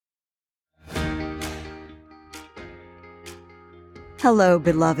Hello,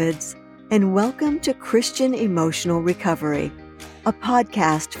 beloveds, and welcome to Christian Emotional Recovery, a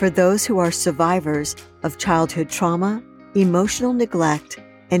podcast for those who are survivors of childhood trauma, emotional neglect,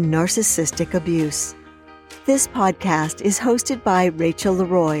 and narcissistic abuse. This podcast is hosted by Rachel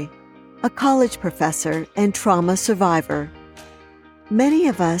Leroy, a college professor and trauma survivor. Many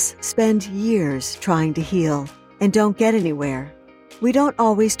of us spend years trying to heal and don't get anywhere. We don't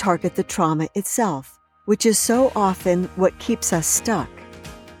always target the trauma itself, which is so often what keeps us stuck.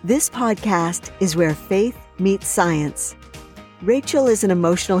 This podcast is where faith meets science. Rachel is an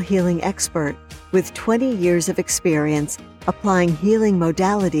emotional healing expert with 20 years of experience applying healing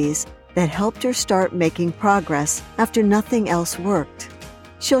modalities that helped her start making progress after nothing else worked.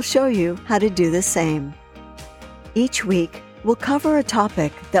 She'll show you how to do the same. Each week, we'll cover a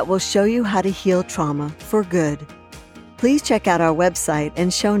topic that will show you how to heal trauma for good. Please check out our website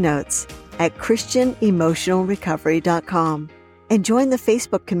and show notes at ChristianEmotionalRecovery.com and join the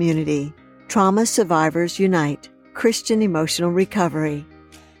Facebook community, Trauma Survivors Unite, Christian Emotional Recovery.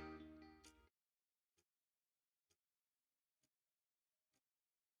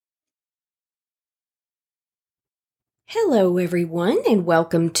 Hello, everyone, and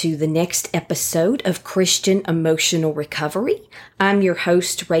welcome to the next episode of Christian Emotional Recovery. I'm your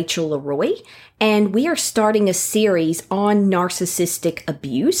host, Rachel Leroy, and we are starting a series on narcissistic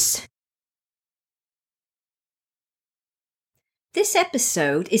abuse. This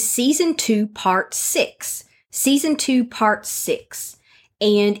episode is Season 2, Part 6. Season 2, Part 6.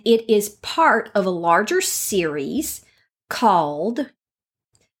 And it is part of a larger series called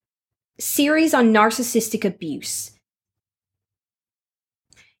Series on Narcissistic Abuse.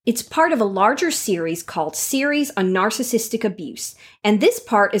 It's part of a larger series called Series on Narcissistic Abuse. And this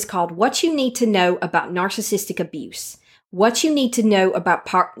part is called What You Need to Know About Narcissistic Abuse. What you need to know about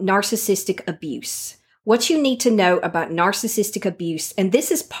narcissistic abuse. What you need to know about narcissistic abuse. And this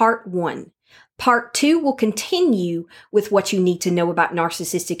is part 1. Part 2 will continue with what you need to know about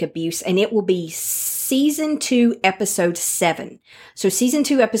narcissistic abuse, and it will be Season 2, Episode 7. So Season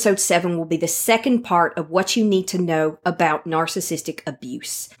 2, Episode 7 will be the second part of what you need to know about narcissistic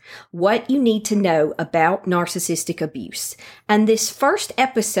abuse. What you need to know about narcissistic abuse. And this first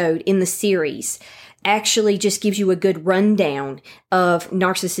episode in the series actually just gives you a good rundown of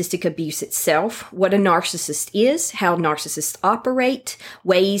narcissistic abuse itself, what a narcissist is, how narcissists operate,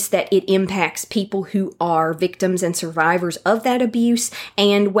 ways that it impacts people who are victims and survivors of that abuse,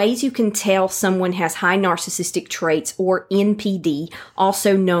 and ways you can tell someone has high narcissistic traits or NPD,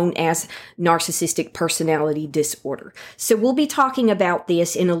 also known as narcissistic personality disorder. So we'll be talking about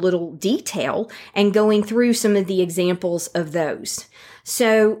this in a little detail and going through some of the examples of those.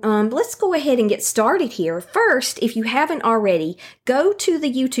 So let's go ahead and get started here. First, if you haven't already, go to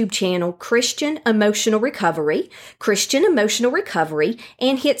the YouTube channel Christian Emotional Recovery,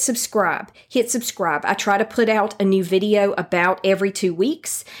 and hit subscribe. Hit subscribe. I try to put out a new video about every 2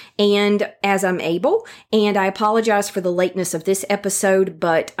 weeks, and as I'm able. And I apologize for the lateness of this episode,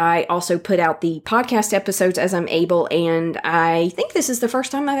 but I also put out the podcast episodes as I'm able, and I think this is the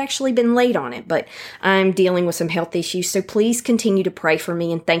first time I've actually been late on it, but I'm dealing with some health issues, so please continue to pray for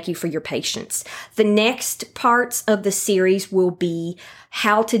me, and thank you for your patience. The next parts of the series will be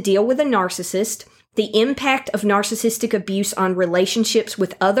how to deal with a narcissist, the impact of narcissistic abuse on relationships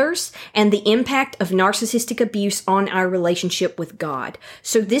with others, and the impact of narcissistic abuse on our relationship with God.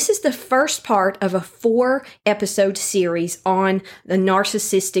 So this is the first part of a 4-episode series on the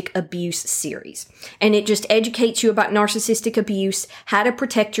narcissistic abuse series. And it just educates you about narcissistic abuse, how to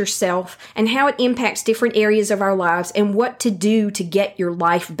protect yourself, and how it impacts different areas of our lives, and what to do to get your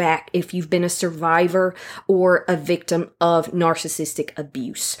life back if you've been a survivor or a victim of narcissistic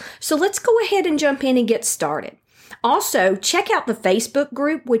abuse. So let's go ahead and jump in and get started. Also, check out the Facebook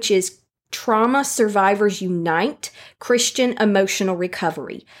group, which is Trauma Survivors Unite, Christian Emotional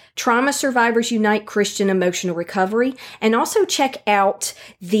Recovery. Trauma Survivors Unite, Christian Emotional Recovery. And also check out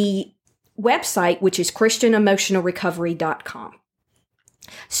the website, which is ChristianEmotionalRecovery.com.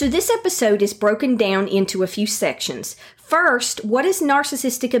 So this episode is broken down into a few sections. First, what is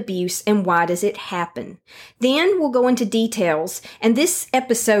narcissistic abuse and why does it happen? Then we'll go into details, and this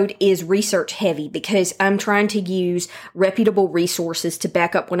episode is research heavy because I'm trying to use reputable resources to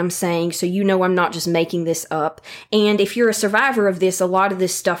back up what I'm saying, so you know I'm not just making this up. And if you're a survivor of this, a lot of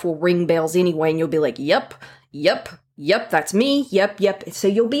this stuff will ring bells anyway, and you'll be like, yep, Yep, that's me. Yep. So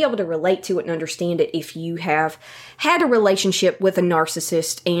you'll be able to relate to it and understand it if you have had a relationship with a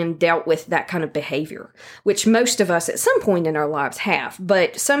narcissist and dealt with that kind of behavior, which most of us at some point in our lives have.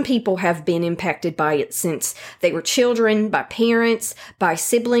 But some people have been impacted by it since they were children, by parents, by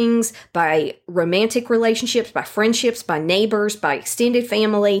siblings, by romantic relationships, by friendships, by neighbors, by extended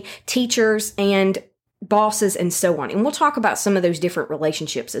family, teachers, and bosses, and so on. And we'll talk about some of those different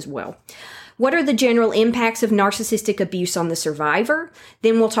relationships as well. What are the general impacts of narcissistic abuse on the survivor?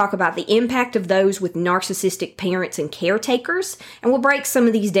 Then we'll talk about the impact of those with narcissistic parents and caretakers, and we'll break some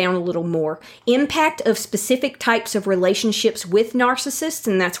of these down a little more. Impact of specific types of relationships with narcissists,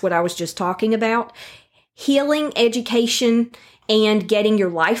 and that's what I was just talking about. Healing, education, and getting your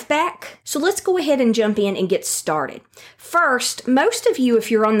life back. So let's go ahead and jump in and get started. First, most of you, if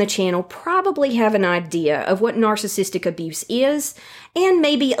you're on the channel, probably have an idea of what narcissistic abuse is and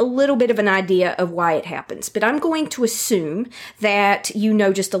maybe a little bit of an idea of why it happens. But I'm going to assume that you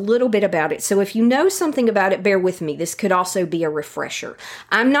know just a little bit about it. So if you know something about it, bear with me. This could also be a refresher.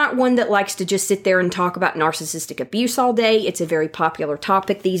 I'm not one that likes to just sit there and talk about narcissistic abuse all day. It's a very popular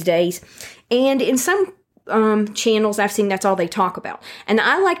topic these days. And in some channels I've seen, that's all they talk about. And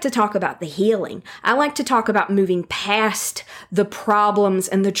I like to talk about the healing. I like to talk about moving past the problems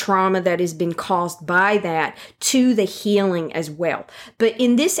and the trauma that has been caused by that to the healing as well. But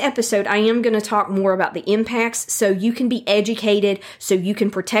in this episode, I am going to talk more about the impacts so you can be educated, so you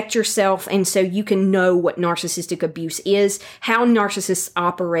can protect yourself, and so you can know what narcissistic abuse is, how narcissists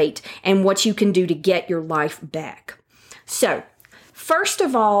operate, and what you can do to get your life back. So, first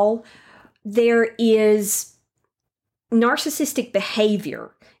of all, there is narcissistic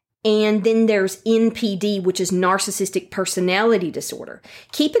behavior, and then there's NPD, which is narcissistic personality disorder.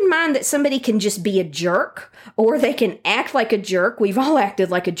 Keep in mind that somebody can just be a jerk, or they can act like a jerk. We've all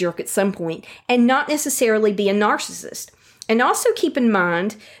acted like a jerk at some point, and not necessarily be a narcissist. And also keep in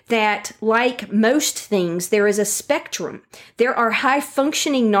mind that, like most things, there is a spectrum. There are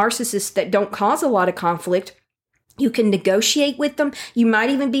high-functioning narcissists that don't cause a lot of conflict. You can negotiate with them. You might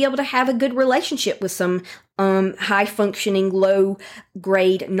even be able to have a good relationship with some high-functioning,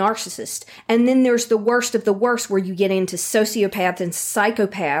 low-grade narcissist. And then there's the worst of the worst, where you get into sociopaths and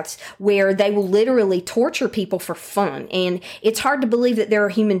psychopaths, where they will literally torture people for fun. And it's hard to believe that there are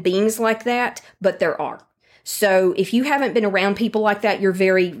human beings like that, but there are. So if you haven't been around people like that, you're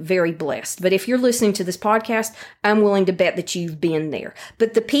very, very blessed. But if you're listening to this podcast, I'm willing to bet that you've been there.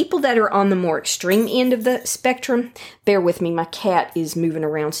 But the people that are on the more extreme end of the spectrum, bear with me, my cat is moving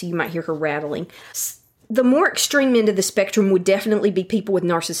around, so you might hear her rattling. The more extreme end of the spectrum would definitely be people with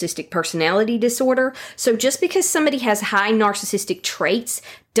narcissistic personality disorder. So just because somebody has high narcissistic traits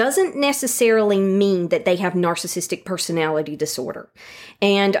doesn't necessarily mean that they have narcissistic personality disorder.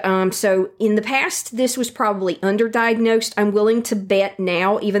 And so in the past, this was probably underdiagnosed. I'm willing to bet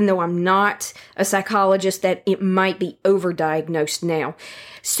now, even though I'm not a psychologist, that it might be overdiagnosed now.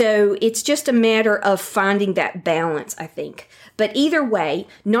 So it's just a matter of finding that balance, I think. But either way,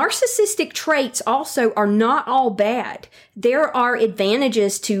 narcissistic traits also are not all bad. There are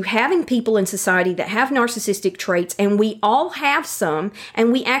advantages to having people in society that have narcissistic traits, and we all have some,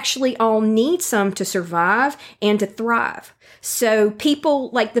 and we actually all need some to survive and to thrive. So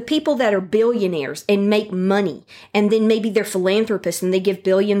people, like the people that are billionaires and make money, and then maybe they're philanthropists and they give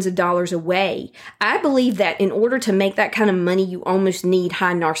billions of dollars away. I believe that in order to make that kind of money, you almost need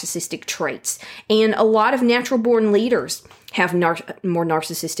high narcissistic traits. And a lot of natural-born leaders have more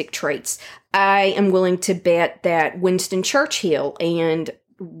narcissistic traits. I am willing to bet that Winston Churchill and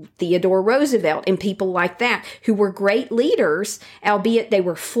Theodore Roosevelt and people like that, who were great leaders, albeit they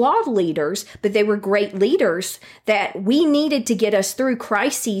were flawed leaders, but they were great leaders that we needed to get us through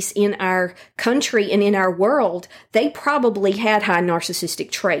crises in our country and in our world. They probably had high narcissistic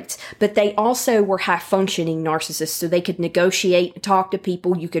traits, but they also were high-functioning narcissists, so they could negotiate, talk to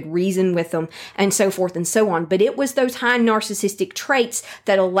people, you could reason with them, and so forth and so on. But it was those high narcissistic traits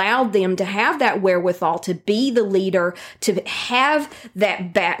that allowed them to have that wherewithal to be the leader, to have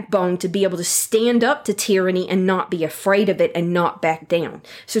that backbone to be able to stand up to tyranny and not be afraid of it and not back down.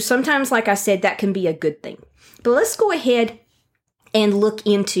 So sometimes, like I said, that can be a good thing. But let's go ahead and look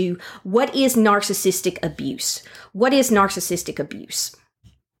into what is narcissistic abuse. What is narcissistic abuse?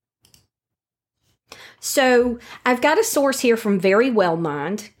 So I've got a source here from Verywell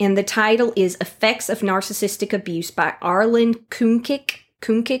Mind, and the title is Effects of Narcissistic Abuse by Arlen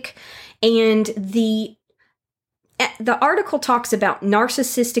Kunkic. And the The article talks about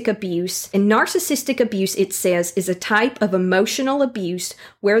narcissistic abuse, and narcissistic abuse, it says, is a type of emotional abuse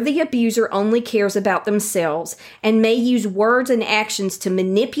where the abuser only cares about themselves and may use words and actions to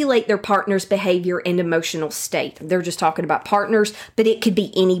manipulate their partner's behavior and emotional state. They're just talking about partners, but it could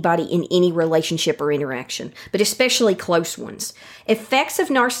be anybody in any relationship or interaction, but especially close ones. Effects of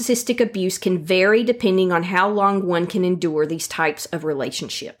narcissistic abuse can vary depending on how long one can endure these types of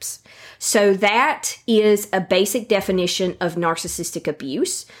relationships. So that is a basic definition of narcissistic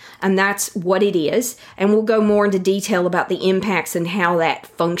abuse, and that's what it is. And we'll go more into detail about the impacts and how that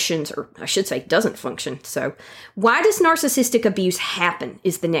functions, or I should say doesn't function. So why does narcissistic abuse happen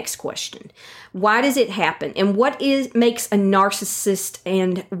is the next question. Why does it happen? And what makes a narcissist,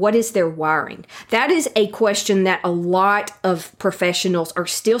 and what is their wiring? That is a question that a lot of professionals are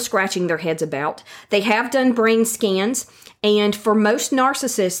still scratching their heads about. They have done brain scans. And for most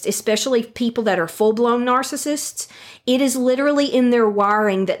narcissists, especially people that are full-blown narcissists, it is literally in their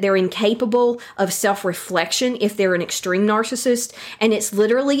wiring that they're incapable of self-reflection if they're an extreme narcissist. And it's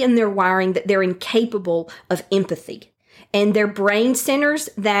literally in their wiring that they're incapable of empathy. And their brain centers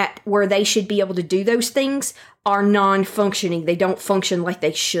where they should be able to do those things are non-functioning. They don't function like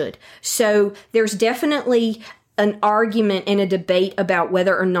they should. So there's definitely an argument and a debate about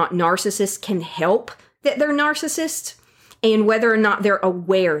whether or not narcissists can help that they're narcissists, and whether or not they're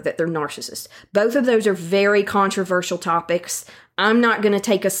aware that they're narcissists. Both of those are very controversial topics. I'm not going to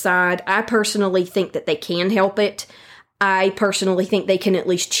take a side. I personally think that they can help it. I personally think they can at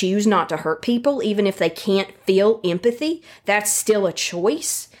least choose not to hurt people, even if they can't feel empathy. That's still a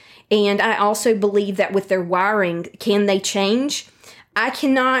choice. And I also believe that with their wiring, can they change? I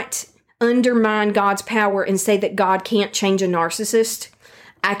cannot undermine God's power and say that God can't change a narcissist.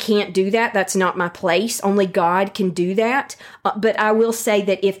 I can't do that. That's not my place. Only God can do that. But I will say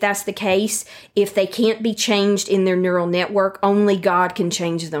that if that's the case, if they can't be changed in their neural network, only God can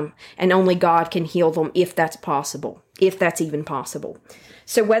change them, and only God can heal them if that's possible, if that's even possible.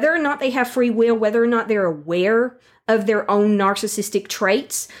 So whether or not they have free will, whether or not they're aware of their own narcissistic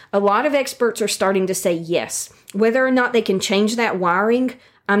traits, a lot of experts are starting to say yes. Whether or not they can change that wiring,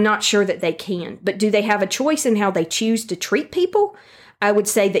 I'm not sure that they can. But do they have a choice in how they choose to treat people? I would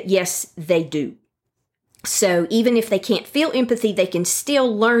say that yes, they do. So even if they can't feel empathy, they can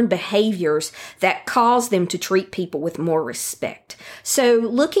still learn behaviors that cause them to treat people with more respect. So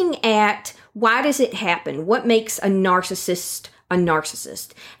looking at why does it happen? What makes a narcissist a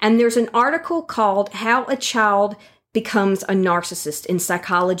narcissist? And there's an article called How a Child Becomes a Narcissist in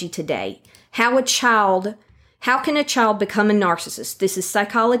Psychology Today. How can a child become a narcissist? This is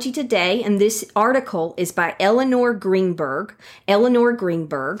Psychology Today, and this article is by Eleanor Greenberg,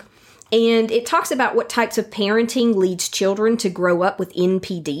 and it talks about what types of parenting leads children to grow up with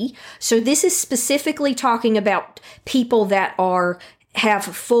NPD. So this is specifically talking about people that have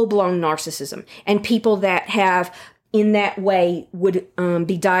full-blown narcissism, and people that have in that way would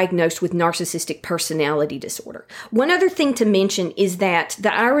be diagnosed with narcissistic personality disorder. One other thing to mention is that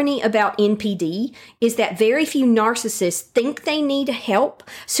the irony about NPD is that very few narcissists think they need help.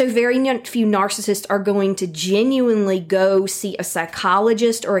 So very few narcissists are going to genuinely go see a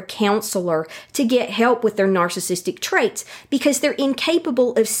psychologist or a counselor to get help with their narcissistic traits because they're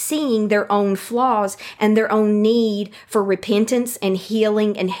incapable of seeing their own flaws and their own need for repentance and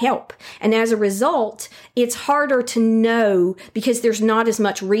healing and help. And as a result, it's harder to know because there's not as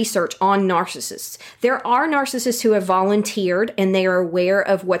much research on narcissists. There are narcissists who have volunteered and they are aware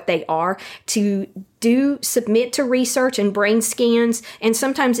of what they are to submit to research and brain scans, and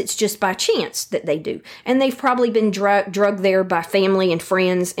sometimes it's just by chance that they do. And they've probably been drugged there by family and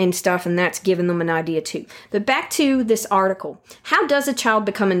friends and stuff, and that's given them an idea too. But back to this article. How does a child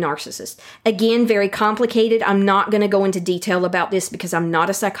become a narcissist? Again, very complicated. I'm not going to go into detail about this because I'm not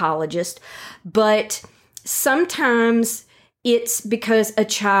a psychologist, but sometimes it's because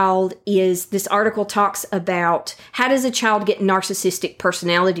this article talks about how does a child get narcissistic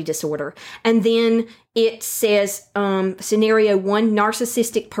personality disorder? And then it says, scenario 1,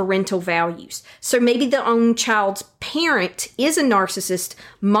 narcissistic parental values. So maybe the own child's parent is a narcissist,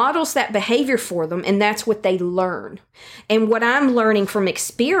 models that behavior for them, and that's what they learn. And what I'm learning from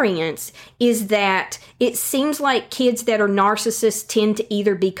experience is that it seems like kids that are narcissists tend to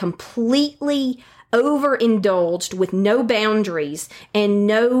either be completely overindulged with no boundaries and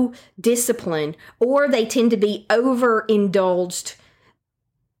no discipline, or they tend to be overindulged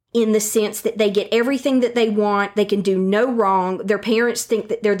in the sense that they get everything that they want, they can do no wrong, their parents think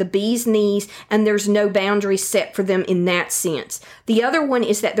that they're the bee's knees, and there's no boundaries set for them in that sense. The other one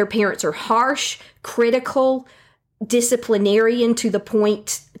is that their parents are harsh, critical, disciplinarian to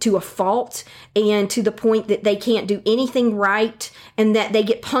a fault, and to the point that they can't do anything right, and that they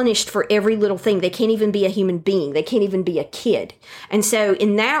get punished for every little thing. They can't even be a human being. They can't even be a kid. And so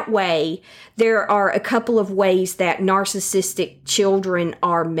in that way, there are a couple of ways that narcissistic children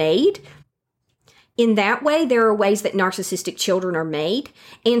are made. In that way, there are ways that narcissistic children are made.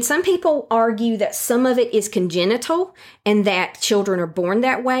 And some people argue that some of it is congenital and that children are born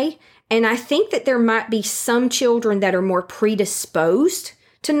that way. And I think that there might be some children that are more predisposed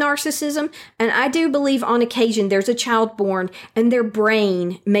to narcissism. And I do believe on occasion there's a child born and their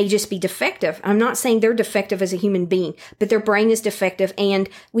brain may just be defective. I'm not saying they're defective as a human being, but their brain is defective. And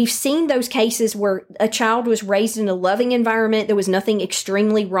we've seen those cases where a child was raised in a loving environment. There was nothing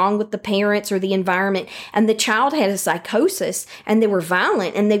extremely wrong with the parents or the environment. And the child had a psychosis and they were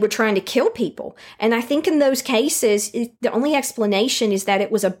violent and they were trying to kill people. And I think in those cases, the only explanation is that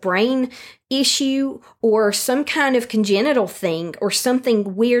it was a brain issue or some kind of congenital thing or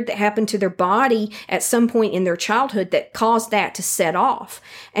something weird that happened to their body at some point in their childhood that caused that to set off.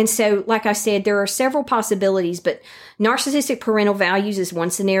 And so, like I said, there are several possibilities, but narcissistic parental values is one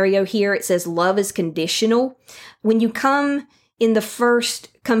scenario here. It says love is conditional. When you come first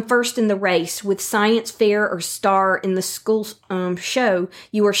in the race with science fair or star in the school show,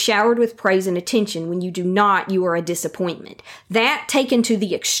 you are showered with praise and attention. When you do not, you are a disappointment. That, taken to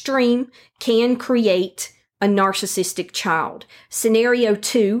the extreme, can create a narcissistic child. Scenario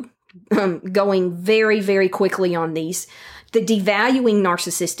 2, going very, very quickly on these, the devaluing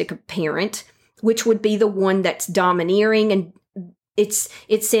narcissistic parent, which would be the one that's domineering, and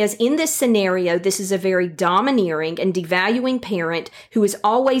it says in this scenario, this is a very domineering and devaluing parent who is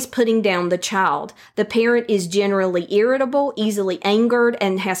always putting down the child. The parent is generally irritable, easily angered,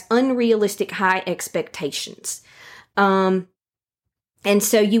 and has unrealistic high expectations. And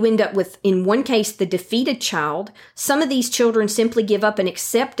so you end up with, in one case, the defeated child. Some of these children simply give up and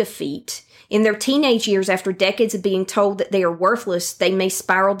accept defeat. In their teenage years, after decades of being told that they are worthless, they may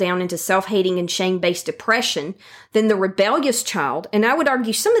spiral down into self-hating and shame-based depression. Then the rebellious child, and I would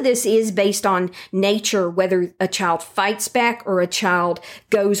argue some of this is based on nature, whether a child fights back or a child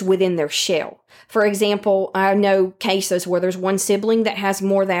goes within their shell. For example, I know cases where there's one sibling that has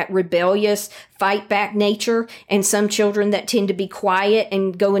more that rebellious fight back nature, and some children that tend to be quiet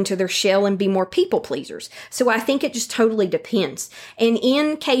and go into their shell and be more people pleasers. So I think it just totally depends. And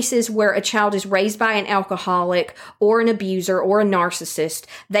in cases where a child is raised by an alcoholic or an abuser or a narcissist,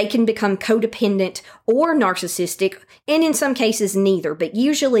 they can become codependent or narcissistic, and in some cases neither, but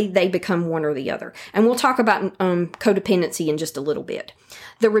usually they become one or the other. And we'll talk about codependency in just a little bit.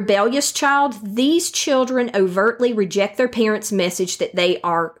 The rebellious child, these children overtly reject their parents' message that they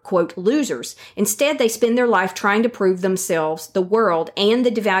are, quote, losers. Instead, they spend their life trying to prove themselves, the world, and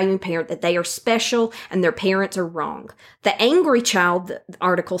the devaluing parent that they are special and their parents are wrong. The angry child, the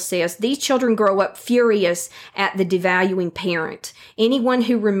article says, these children grow up furious at the devaluing parent. Anyone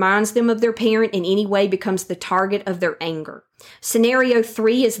who reminds them of their parent in any way becomes the target of their anger. Scenario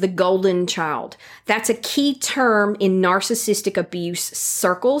 3 is the golden child. That's a key term in narcissistic abuse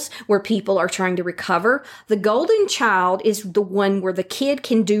circles where people are trying to recover. The golden child is the one where the kid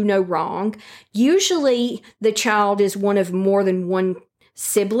can do no wrong. Usually the child is one of more than one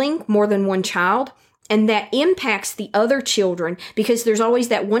sibling, more than one child. And that impacts the other children because there's always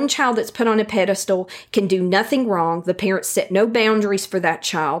that one child that's put on a pedestal, can do nothing wrong. The parents set no boundaries for that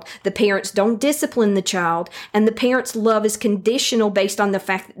child. The parents don't discipline the child. And the parents' love is conditional based on the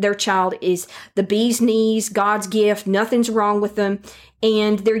fact that their child is the bee's knees, God's gift, nothing's wrong with them.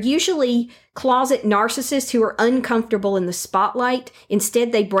 And they're usually closet narcissists who are uncomfortable in the spotlight.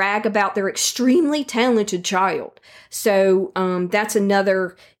 Instead, they brag about their extremely talented child. So that's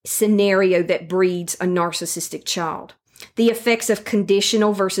another scenario that breeds a narcissistic child. The effects of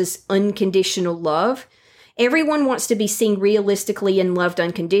conditional versus unconditional love. Everyone wants to be seen realistically and loved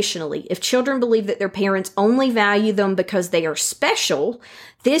unconditionally. If children believe that their parents only value them because they are special,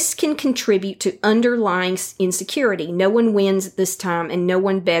 this can contribute to underlying insecurity. No one wins this time, and no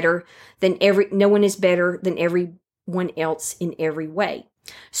one is better than everyone else in every way.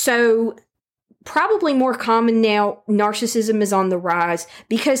 So probably more common now, narcissism is on the rise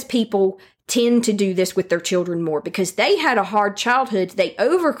because people tend to do this with their children more because they had a hard childhood. They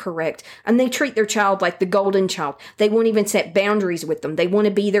overcorrect and they treat their child like the golden child. They won't even set boundaries with them. They want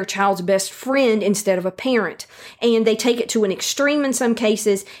to be their child's best friend instead of a parent. And they take it to an extreme in some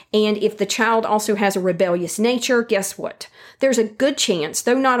cases. And if the child also has a rebellious nature, guess what? There's a good chance,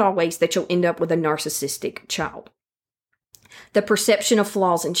 though not always, that you'll end up with a narcissistic child. The perception of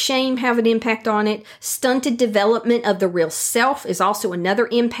flaws and shame have an impact on it. Stunted development of the real self is also another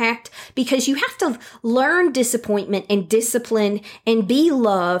impact, because you have to learn disappointment and discipline and be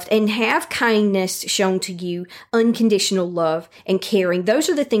loved and have kindness shown to you, unconditional love and caring. Those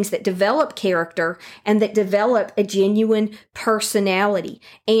are the things that develop character and that develop a genuine personality.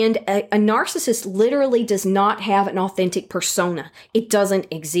 And a narcissist literally does not have an authentic persona. It doesn't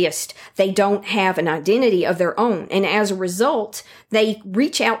exist. They don't have an identity of their own. And as a result, they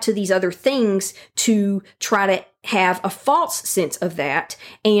reach out to these other things to try to have a false sense of that,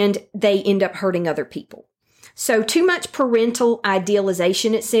 and they end up hurting other people. So too much parental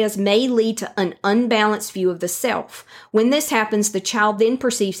idealization, it says, may lead to an unbalanced view of the self. When this happens, the child then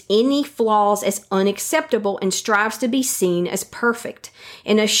perceives any flaws as unacceptable and strives to be seen as perfect,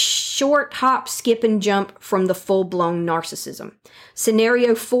 in a short hop, skip, and jump from the full-blown narcissism.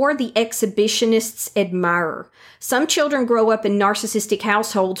 Scenario 4, the exhibitionist's admirer. Some children grow up in narcissistic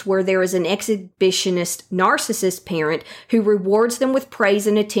households where there is an exhibitionist narcissist parent who rewards them with praise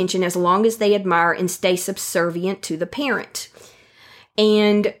and attention as long as they admire and stay subservient to the parent.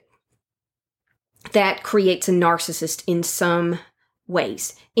 And that creates a narcissist in some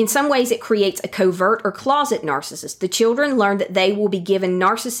ways. In some ways, it creates a covert or closet narcissist. The children learn that they will be given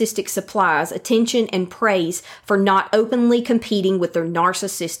narcissistic supplies, attention, and praise for not openly competing with their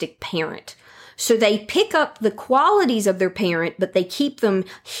narcissistic parent. So they pick up the qualities of their parent, but they keep them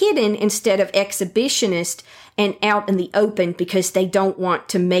hidden instead of exhibitionist and out in the open because they don't want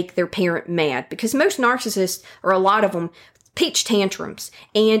to make their parent mad. Because most narcissists, or a lot of them, pitch tantrums.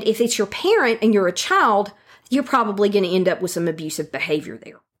 And if it's your parent and you're a child, you're probably going to end up with some abusive behavior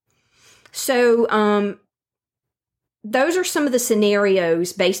there. So, those are some of the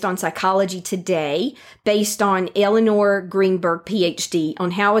scenarios based on Psychology Today, based on Eleanor Greenberg, PhD,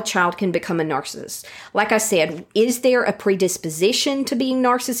 on how a child can become a narcissist. Like I said, is there a predisposition to being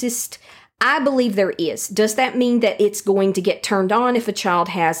narcissist? I believe there is. Does that mean that it's going to get turned on if a child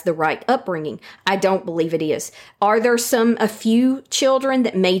has the right upbringing? I don't believe it is. Are there a few children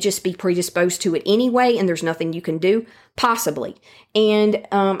that may just be predisposed to it anyway and there's nothing you can do? Possibly. And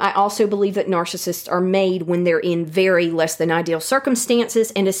I also believe that narcissists are made when they're in very less than ideal circumstances,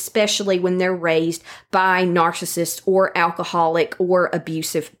 and especially when they're raised by narcissists or alcoholic or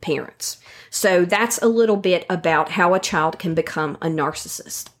abusive parents. So that's a little bit about how a child can become a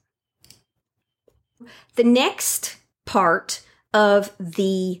narcissist. The next part of what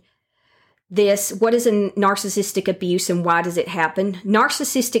is a narcissistic abuse and why does it happen?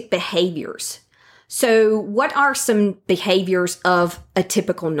 Narcissistic behaviors. So what are some behaviors of a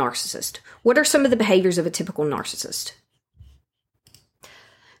typical narcissist? What are some of the behaviors of a typical narcissist?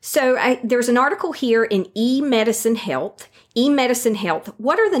 So there's an article here in eMedicine Health. eMedicine Health,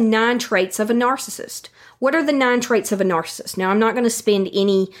 what are the 9 traits of a narcissist? What are the 9 traits of a narcissist? Now, I'm not going to spend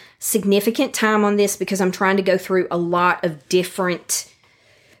any significant time on this because I'm trying to go through a lot of different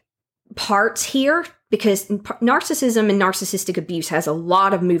parts here, because narcissism and narcissistic abuse has a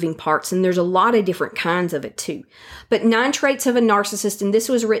lot of moving parts, and there's a lot of different kinds of it too. But 9 traits of a narcissist, and this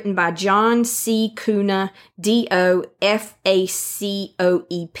was written by John C. Kuna, D-O-F-A-C-O-E-P.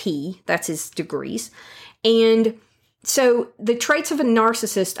 That's his degrees. And so the traits of a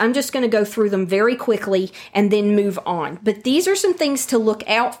narcissist, I'm just going to go through them very quickly and then move on. But these are some things to look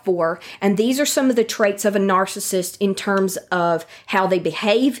out for, and these are some of the traits of a narcissist in terms of how they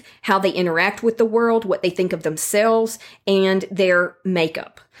behave, how they interact with the world, what they think of themselves, and their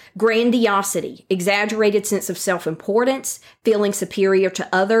makeup. Grandiosity, exaggerated sense of self-importance, feeling superior to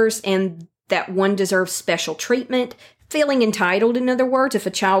others, and that one deserves special treatment. Feeling entitled, in other words. If a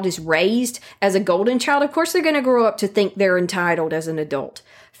child is raised as a golden child, of course they're going to grow up to think they're entitled as an adult.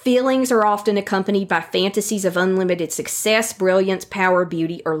 Feelings are often accompanied by fantasies of unlimited success, brilliance, power,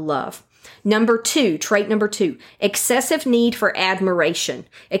 beauty, or love. Trait number 2, excessive need for admiration.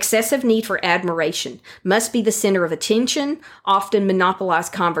 Excessive need for admiration. Must be the center of attention, often monopolize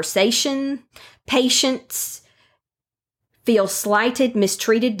conversation, patience, feel slighted,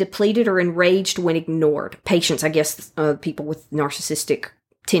 mistreated, depleted, or enraged when ignored. Patients, I guess, people with narcissistic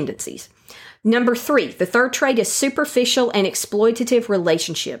tendencies. Number 3, the third trait is superficial and exploitative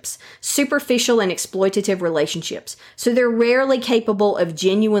relationships. Superficial and exploitative relationships. So they're rarely capable of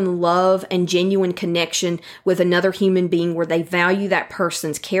genuine love and genuine connection with another human being where they value that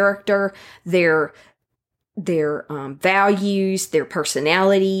person's character, their values, their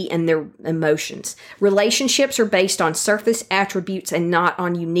personality, and their emotions. Relationships are based on surface attributes and not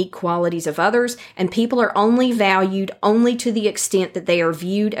on unique qualities of others, and people are only valued only to the extent that they are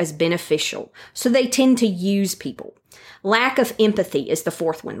viewed as beneficial. So they tend to use people. Lack of empathy is the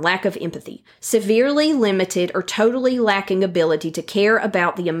fourth one. Lack of empathy. Severely limited or totally lacking ability to care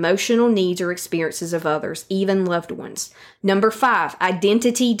about the emotional needs or experiences of others, even loved ones. Number 5,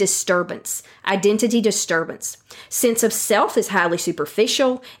 identity disturbance. Identity disturbance. Sense of self is highly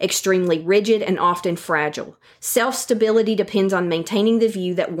superficial, extremely rigid, and often fragile. Self-stability depends on maintaining the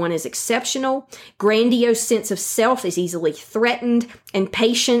view that one is exceptional. Grandiose sense of self is easily threatened, and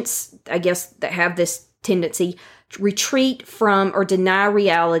patients, I guess, that have this tendency, retreat from or deny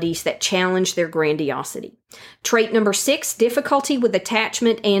realities that challenge their grandiosity. Trait number 6, difficulty with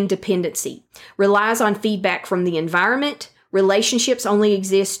attachment and dependency. Relies on feedback from the environment. Relationships only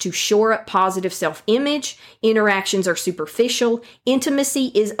exist to shore up positive self-image. Interactions are superficial.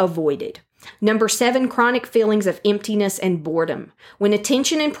 Intimacy is avoided. Number 7, chronic feelings of emptiness and boredom. When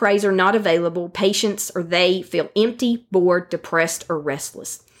attention and praise are not available, patients or they feel empty, bored, depressed, or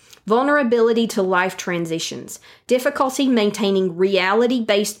restless. Vulnerability to life transitions. Difficulty maintaining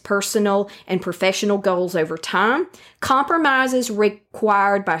reality-based personal and professional goals over time. Compromises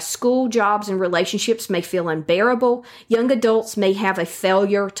required by school, jobs, and relationships may feel unbearable. Young adults may have a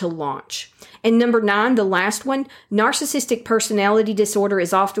failure to launch. And number 9, the last one, narcissistic personality disorder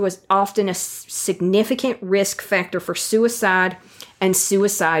is often a significant risk factor for suicide and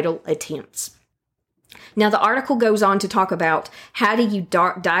suicidal attempts. Now, the article goes on to talk about how do you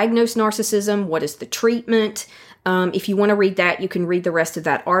diagnose narcissism, what is the treatment. If you want to read that, you can read the rest of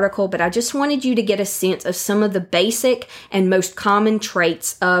that article, but I just wanted you to get a sense of some of the basic and most common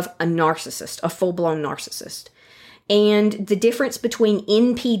traits of a narcissist, a full-blown narcissist. And the difference between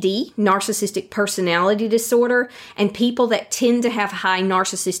NPD, narcissistic personality disorder, and people that tend to have high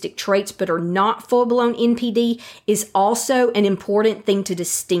narcissistic traits but are not full-blown NPD is also an important thing to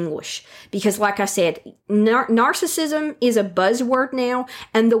distinguish. Because like I said, narcissism is a buzzword now,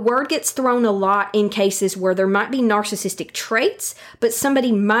 and the word gets thrown a lot in cases where there might be narcissistic traits, but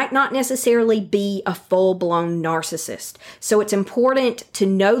somebody might not necessarily be a full-blown narcissist. So it's important to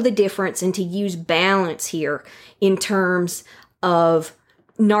know the difference and to use balance here in terms of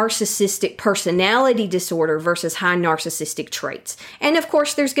narcissistic personality disorder versus high narcissistic traits. And of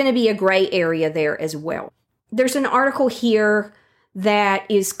course, there's going to be a gray area there as well. There's an article here that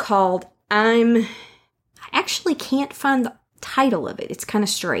is called I actually can't find the title of it. It's kind of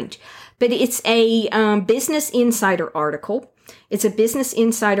strange. But it's a Business Insider article. It's a Business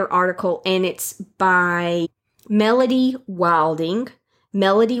Insider article, and it's by Melody Wilding,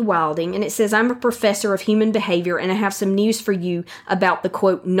 and it says, I'm a professor of human behavior, and I have some news for you about the,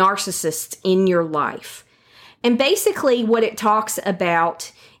 quote, narcissists in your life. And basically what it talks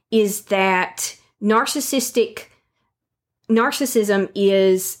about is that narcissism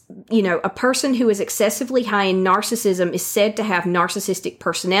is, a person who is excessively high in narcissism is said to have narcissistic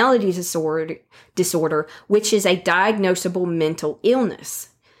personality disorder, which is a diagnosable mental illness.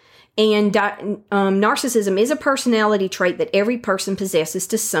 And narcissism is a personality trait that every person possesses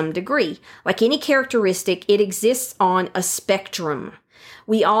to some degree. Like any characteristic, it exists on a spectrum.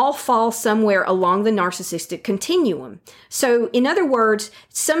 We all fall somewhere along the narcissistic continuum. So, in other words,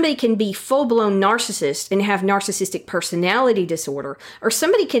 somebody can be full-blown narcissist and have narcissistic personality disorder, or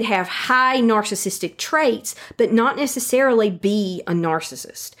somebody could have high narcissistic traits, but not necessarily be a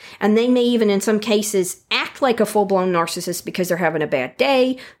narcissist. And they may even, in some cases, act like a full-blown narcissist because they're having a bad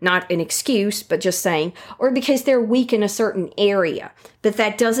day, not an excuse, but just saying, or because they're weak in a certain area. But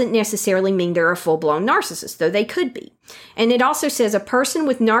that doesn't necessarily mean they're a full-blown narcissist, though they could be. And it also says a person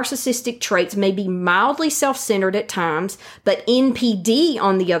with narcissistic traits may be mildly self-centered at times, but NPD,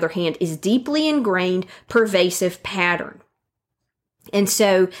 on the other hand, is deeply ingrained, pervasive pattern. And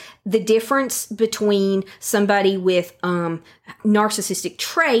so the difference between somebody with narcissistic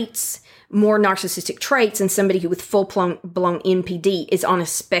traits, more narcissistic traits, and somebody who with full-blown NPD is on a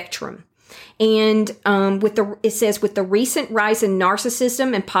spectrum. And it says, with the recent rise in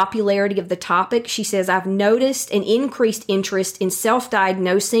narcissism and popularity of the topic, she says, I've noticed an increased interest in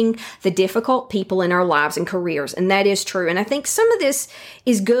self-diagnosing the difficult people in our lives and careers. And that is true. And I think some of this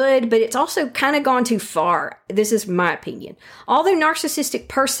is good, but it's also kind of gone too far. This is my opinion. Although narcissistic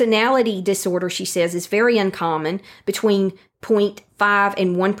personality disorder, she says, is very uncommon, between 0.5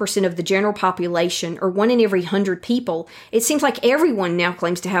 and 1% of the general population, or 1 in every 100 people, it seems like everyone now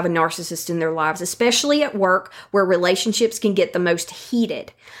claims to have a narcissist in their lives, especially at work where relationships can get the most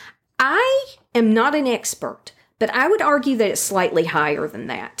heated. I am not an expert, but I would argue that it's slightly higher than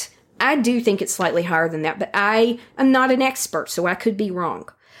that. I do think it's slightly higher than that, but I am not an expert, so I could be wrong.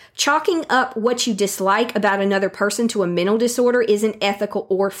 Chalking up what you dislike about another person to a mental disorder isn't ethical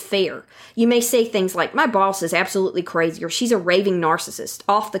or fair. You may say things like, my boss is absolutely crazy, or she's a raving narcissist,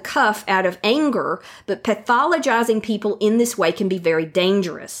 off the cuff out of anger, but pathologizing people in this way can be very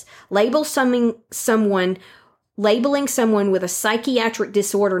dangerous. Labeling someone with a psychiatric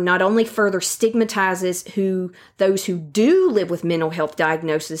disorder not only further stigmatizes those who do live with mental health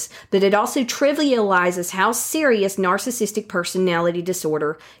diagnosis, but it also trivializes how serious narcissistic personality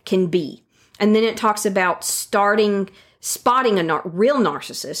disorder can be. And then it talks about spotting a real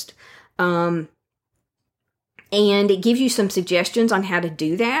narcissist, and it gives you some suggestions on how to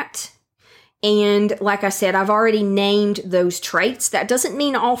do that. And like I said, I've already named those traits. That doesn't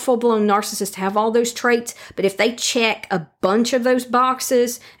mean all full-blown narcissists have all those traits, but if they check a bunch of those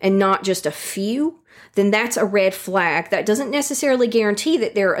boxes and not just a few, then that's a red flag. That doesn't necessarily guarantee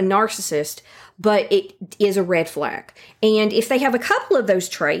that they're a narcissist, but it is a red flag. And if they have a couple of those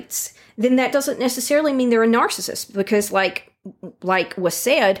traits, then that doesn't necessarily mean they're a narcissist, because like was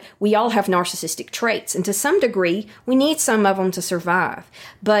said, we all have narcissistic traits, and to some degree, we need some of them to survive.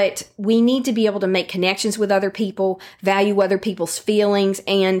 But we need to be able to make connections with other people, value other people's feelings,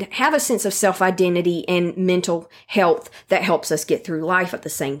 and have a sense of self-identity and mental health that helps us get through life at the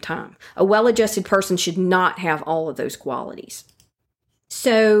same time. A well-adjusted person should not have all of those qualities.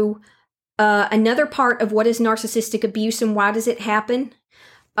 So, another part of what is narcissistic abuse and why does it happen?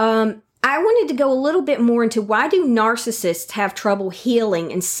 I wanted to go a little bit more into why do narcissists have trouble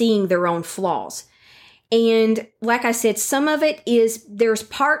healing and seeing their own flaws. And like I said, some of it is there's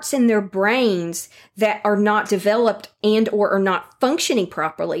parts in their brains that are not developed and or are not functioning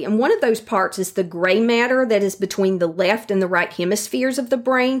properly. And one of those parts is the gray matter that is between the left and the right hemispheres of the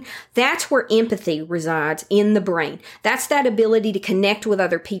brain. That's where empathy resides in the brain. That's that ability to connect with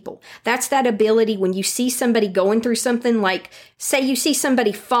other people. That's that ability when you see somebody going through something, like say you see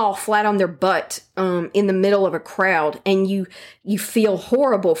somebody fall flat on their butt in the middle of a crowd, and you feel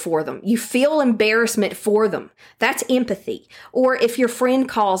horrible for them. You feel embarrassment for them. That's empathy. Or if your friend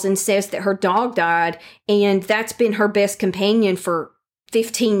calls and says that her dog died and that's been her best companion for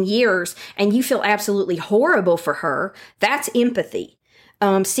 15 years and you feel absolutely horrible for her, that's empathy.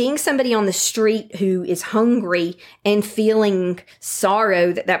 Seeing somebody on the street who is hungry and feeling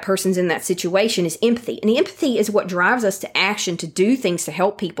sorrow that that person's in that situation is empathy. And empathy is what drives us to action, to do things to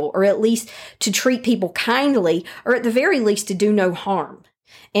help people, or at least to treat people kindly, or at the very least to do no harm.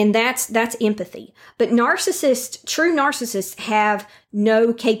 And that's empathy. But true narcissists have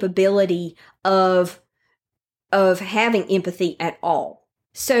no capability of having empathy at all.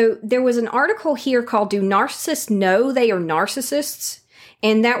 So there was an article here called Do Narcissists Know They Are Narcissists?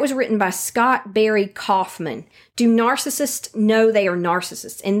 And that was written by Scott Barry Kaufman. Do narcissists know they are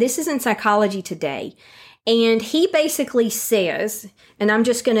narcissists? And this is in Psychology Today. And he basically says, and I'm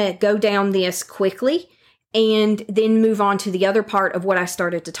just going to go down this quickly and then move on to the other part of what I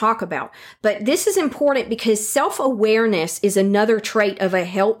started to talk about. But this is important because self-awareness is another trait of a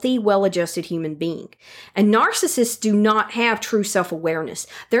healthy, well-adjusted human being. And narcissists do not have true self-awareness.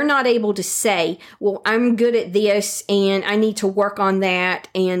 They're not able to say, well, I'm good at this and I need to work on that.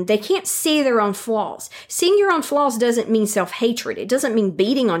 And they can't see their own flaws. Seeing your own flaws doesn't mean self-hatred. It doesn't mean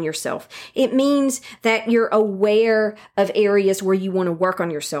beating on yourself. It means that you're aware of areas where you want to work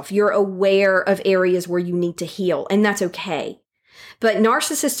on yourself. You're aware of areas where you need to heal, and that's okay. But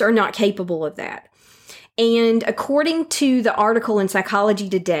narcissists are not capable of that. And according to the article in Psychology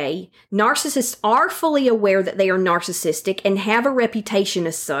Today, narcissists are fully aware that they are narcissistic and have a reputation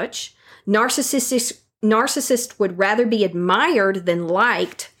as such. Narcissists would rather be admired than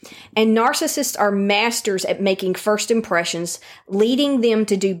liked, and narcissists are masters at making first impressions, leading them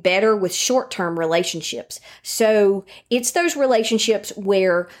to do better with short-term relationships. So it's those relationships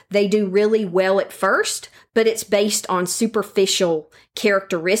where they do really well at first, but it's based on superficial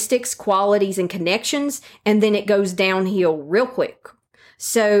characteristics, qualities, and connections, and then it goes downhill real quick.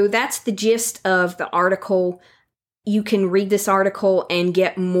 So that's the gist of the article. You can read this article and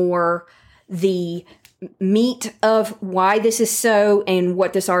get more the meat of why this is so and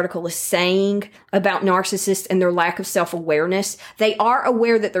what this article is saying about narcissists and their lack of self-awareness. They are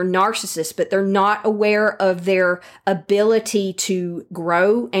aware that they're narcissists, but they're not aware of their ability to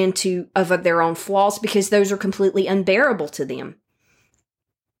grow and of their own flaws, because those are completely unbearable to them.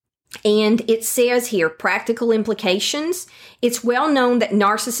 And it says here, practical implications. It's well known that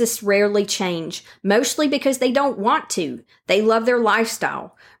narcissists rarely change, mostly because they don't want to. They love their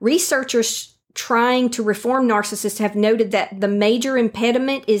lifestyle. Researchers trying to reform narcissists have noted that the major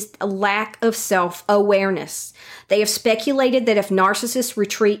impediment is a lack of self-awareness. They have speculated that if narcissists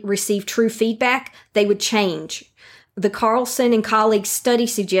receive true feedback, they would change. The Carlson and colleagues study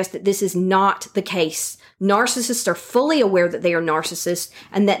suggests that this is not the case. Narcissists are fully aware that they are narcissists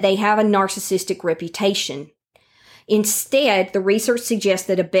and that they have a narcissistic reputation. Instead, the research suggests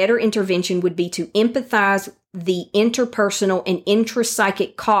that a better intervention would be to empathize the interpersonal and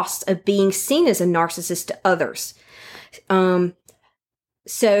intrapsychic costs of being seen as a narcissist to others.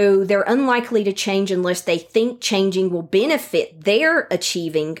 So they're unlikely to change unless they think changing will benefit their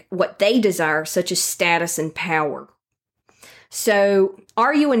achieving what they desire, such as status and power. So,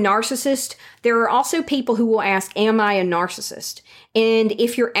 are you a narcissist? There are also people who will ask, am I a narcissist? And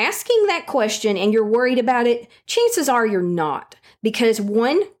if you're asking that question and you're worried about it, chances are you're not. Because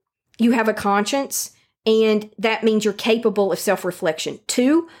one, you have a conscience, and that means you're capable of self-reflection.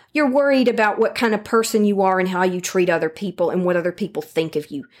 Two, you're worried about what kind of person you are and how you treat other people and what other people think of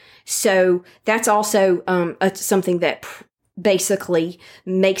you. So that's also something that basically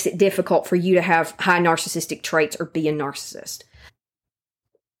makes it difficult for you to have high narcissistic traits or be a narcissist.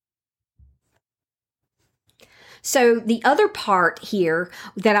 So the other part here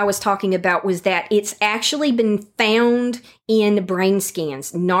that I was talking about was that it's actually been found in brain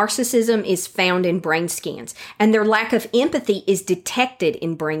scans. Narcissism is found in brain scans, and their lack of empathy is detected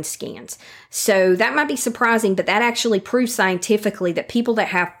in brain scans. So that might be surprising, but that actually proves scientifically that people that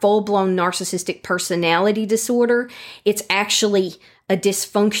have full-blown narcissistic personality disorder, it's actually a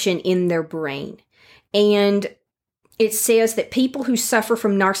dysfunction in their brain. And it says that people who suffer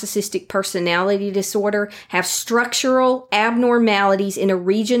from narcissistic personality disorder have structural abnormalities in a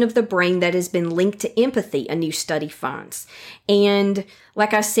region of the brain that has been linked to empathy, a new study finds. And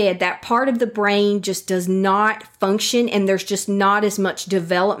like I said, that part of the brain just does not function, and there's just not as much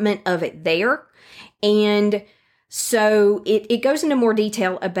development of it there. And so it goes into more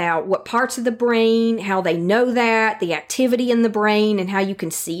detail about what parts of the brain, how they know that, the activity in the brain, and how you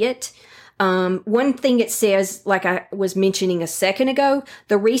can see it. One thing it says, like I was mentioning a second ago,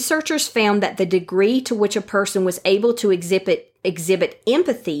 the researchers found that the degree to which a person was able to exhibit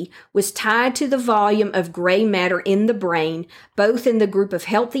empathy was tied to the volume of gray matter in the brain, both in the group of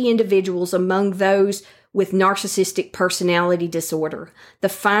healthy individuals among those with narcissistic personality disorder. The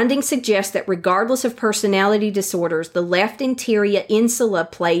findings suggest that regardless of personality disorders, the left anterior insula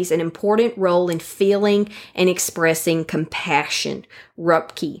plays an important role in feeling and expressing compassion,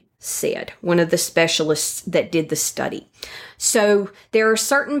 Rupke said, one of the specialists that did the study. So there are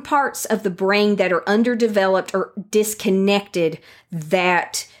certain parts of the brain that are underdeveloped or disconnected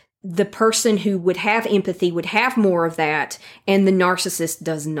that the person who would have empathy would have more of that, and the narcissist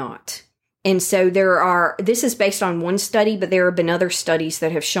does not. And so this is based on one study, but there have been other studies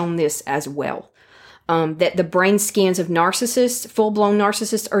that have shown this as well. That the brain scans of narcissists, full-blown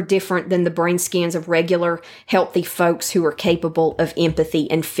narcissists, are different than the brain scans of regular, healthy folks who are capable of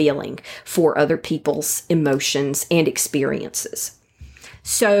empathy and feeling for other people's emotions and experiences.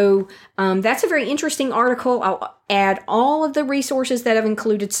 So that's a very interesting article. I'll add all of the resources that I've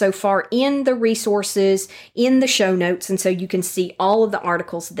included so far in the resources in the show notes, and so you can see all of the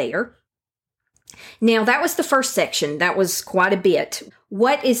articles there. Now, that was the first section. That was quite a bit.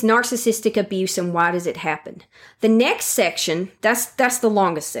 What is narcissistic abuse and why does it happen? The next section, that's the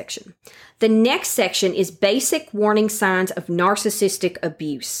longest section. The next section is basic warning signs of narcissistic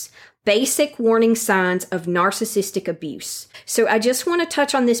abuse. Basic warning signs of narcissistic abuse. So I just want to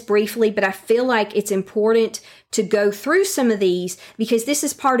touch on this briefly, but I feel like it's important to go through some of these because this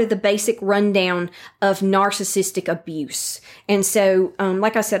is part of the basic rundown of narcissistic abuse. And so,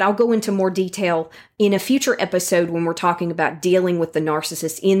 like I said, I'll go into more detail in a future episode when we're talking about dealing with the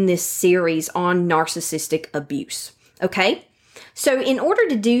narcissist in this series on narcissistic abuse. Okay? So in order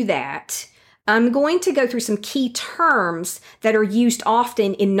to do that, I'm going to go through some key terms that are used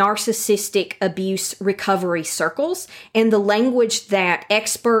often in narcissistic abuse recovery circles and the language that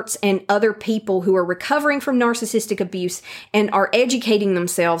experts and other people who are recovering from narcissistic abuse and are educating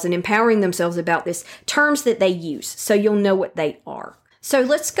themselves and empowering themselves about this, terms that they use, so you'll know what they are. So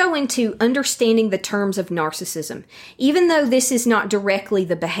let's go into understanding the terms of narcissism. Even though this is not directly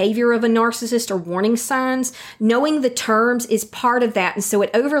the behavior of a narcissist or warning signs, knowing the terms is part of that, and so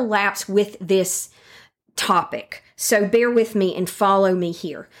it overlaps with this topic. So bear with me and follow me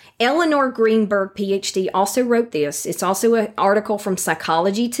here. Eleanor Greenberg, PhD, also wrote this. It's also an article from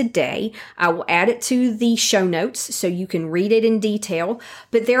Psychology Today. I will add it to the show notes so you can read it in detail.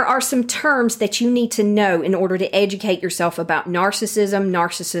 But there are some terms that you need to know in order to educate yourself about narcissism,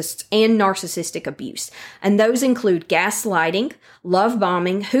 narcissists, and narcissistic abuse. And those include gaslighting, love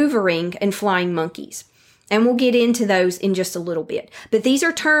bombing, hoovering, and flying monkeys. And we'll get into those in just a little bit. But these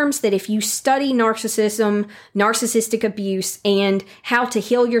are terms that if you study narcissism, narcissistic abuse, and how to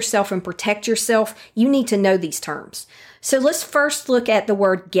heal yourself and protect yourself, you need to know these terms. So let's first look at the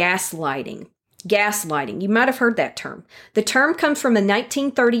word gaslighting. Gaslighting. You might have heard that term. The term comes from a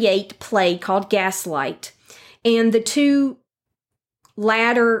 1938 play called Gaslight, and the two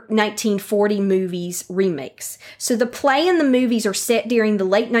latter 1940 movies remakes. So the play and the movies are set during the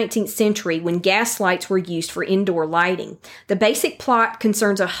late 19th century when gas lights were used for indoor lighting. The basic plot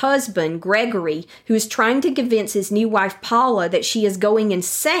concerns a husband, Gregory, who is trying to convince his new wife, Paula, that she is going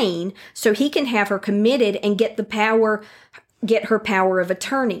insane so he can have her committed and get her power of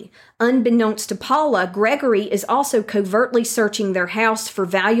attorney. Unbeknownst to Paula, Gregory is also covertly searching their house for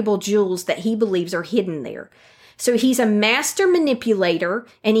valuable jewels that he believes are hidden there. So he's a master manipulator,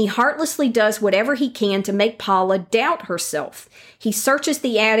 and he heartlessly does whatever he can to make Paula doubt herself. He searches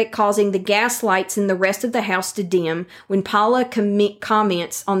the attic, causing the gas lights in the rest of the house to dim. When Paula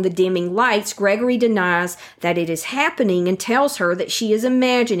comments on the dimming lights, Gregory denies that it is happening and tells her that she is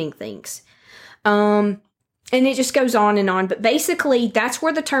imagining things. And it just goes on and on. But basically, that's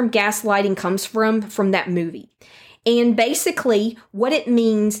where the term gaslighting comes from that movie. And basically, what it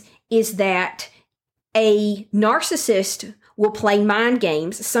means is that a narcissist will play mind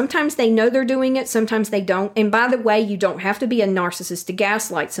games. Sometimes they know they're doing it, sometimes they don't. And by the way, you don't have to be a narcissist to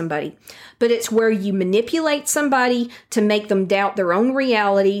gaslight somebody, but it's where you manipulate somebody to make them doubt their own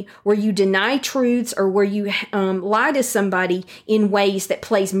reality, where you deny truths, or where you lie to somebody in ways that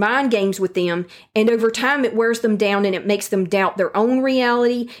plays mind games with them. And over time, it wears them down and it makes them doubt their own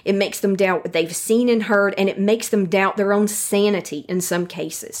reality. It makes them doubt what they've seen and heard, and it makes them doubt their own sanity in some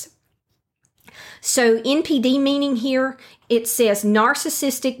cases. So NPD meaning here, it says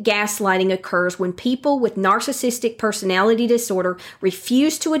narcissistic gaslighting occurs when people with narcissistic personality disorder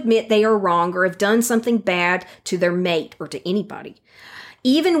refuse to admit they are wrong or have done something bad to their mate or to anybody.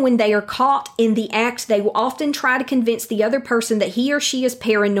 Even when they are caught in the act, they will often try to convince the other person that he or she is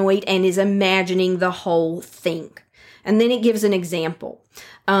paranoid and is imagining the whole thing. And then it gives an example.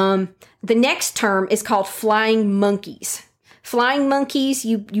 The next term is called flying monkeys. Flying monkeys,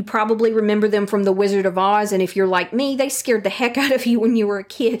 you probably remember them from The Wizard of Oz, and if you're like me, they scared the heck out of you when you were a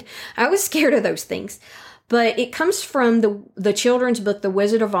kid. I was scared of those things. But it comes from the children's book, The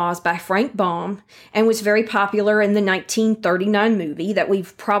Wizard of Oz by Frank Baum, and was very popular in the 1939 movie that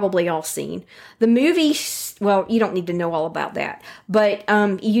we've probably all seen. The movie, well, you don't need to know all about that. But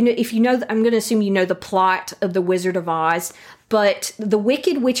if you know, I'm going to assume you know the plot of The Wizard of Oz. But the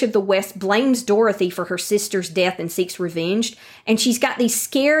Wicked Witch of the West blames Dorothy for her sister's death and seeks revenge. And she's got these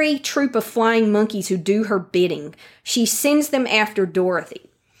scary troop of flying monkeys who do her bidding. She sends them after Dorothy.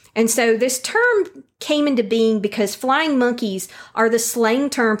 And so this term came into being because flying monkeys are the slang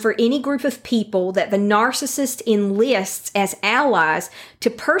term for any group of people that the narcissist enlists as allies to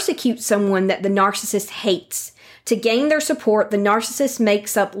persecute someone that the narcissist hates. To gain their support, the narcissist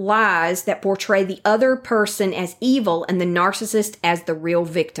makes up lies that portray the other person as evil and the narcissist as the real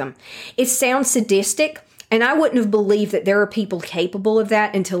victim. It sounds sadistic, and I wouldn't have believed that there are people capable of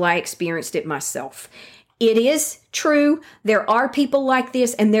that until I experienced it myself. It is true. There are people like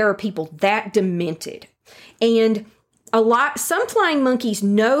this, and there are people that demented. And some flying monkeys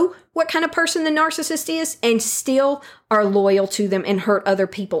know what kind of person the narcissist is and still are loyal to them and hurt other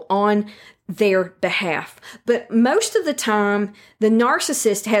people on their behalf. But most of the time, the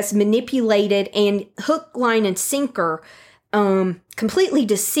narcissist has manipulated and hook, line, and sinker completely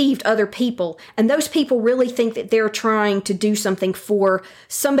deceived other people. And those people really think that they're trying to do something for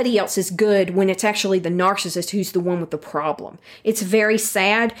somebody else's good when it's actually the narcissist who's the one with the problem. It's very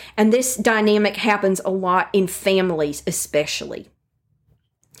sad. And this dynamic happens a lot in families, especially.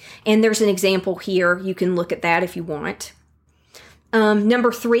 And there's an example here. You can look at that if you want.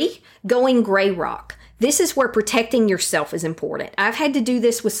 Number 3, going gray rock. This is where protecting yourself is important. I've had to do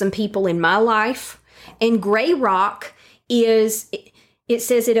this with some people in my life. And gray rock is, it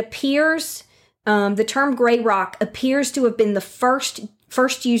says it appears, the term gray rock appears to have been the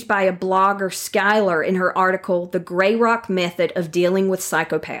first used by a blogger, Schuyler, in her article, The Gray Rock Method of Dealing with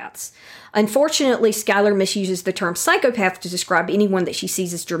Psychopaths. Unfortunately, Schuyler misuses the term psychopath to describe anyone that she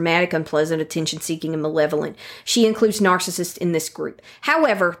sees as dramatic, unpleasant, attention-seeking, and malevolent. She includes narcissists in this group.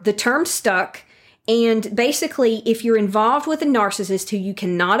 However, the term stuck, and basically, if you're involved with a narcissist who you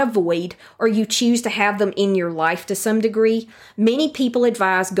cannot avoid, or you choose to have them in your life to some degree, many people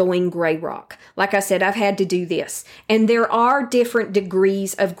advise going gray rock. Like I said, I've had to do this. And there are different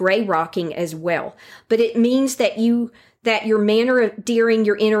degrees of gray rocking as well. But it means that that your manner during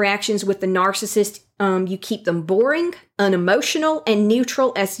your interactions with the narcissist, you keep them boring, unemotional, and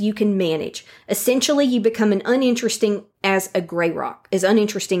neutral as you can manage. Essentially, you become uninteresting as a gray rock.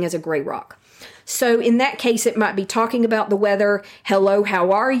 So in that case, it might be talking about the weather. Hello,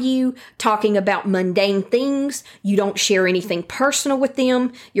 how are you? Talking about mundane things. You don't share anything personal with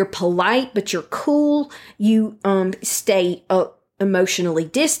them. You're polite, but you're cool. You stay emotionally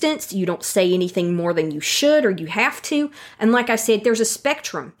distanced. You don't say anything more than you should or you have to. And like I said, there's a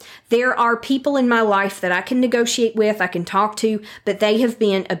spectrum. There are people in my life that I can negotiate with, I can talk to, but they have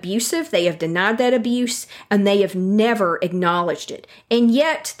been abusive. They have denied that abuse and they have never acknowledged it. And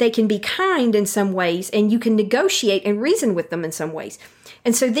yet they can be kind in some ways and you can negotiate and reason with them in some ways.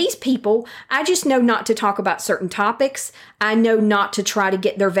 And so these people, I just know not to talk about certain topics. I know not to try to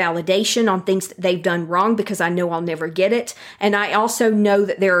get their validation on things that they've done wrong because I know I'll never get it. And I also know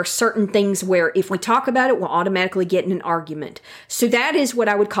that there are certain things where if we talk about it, we'll automatically get in an argument. So that is what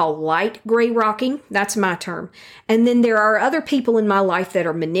I would call light gray rocking. That's my term. And then there are other people in my life that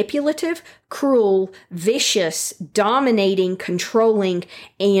are manipulative, cruel, vicious, dominating, controlling,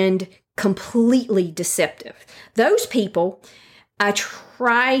 and completely deceptive. Those people I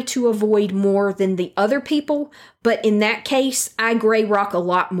try to avoid more than the other people, but in that case, I gray rock a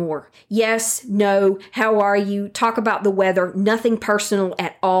lot more. Yes, no, how are you? Talk about the weather, nothing personal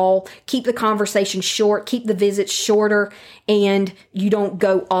at all. Keep the conversation short, keep the visits shorter, and you don't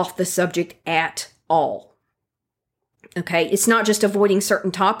go off the subject at all. Okay, it's not just avoiding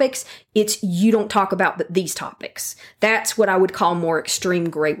certain topics, it's you don't talk about these topics. That's what I would call more extreme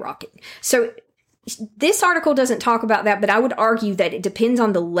gray rocking. So this article doesn't talk about that, but I would argue that it depends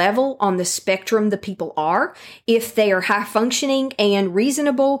on the level on the spectrum the people are. If they are high functioning and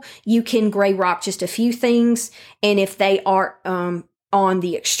reasonable, you can gray rock just a few things. And if they are on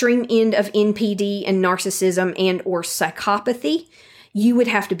the extreme end of NPD and narcissism and or psychopathy, you would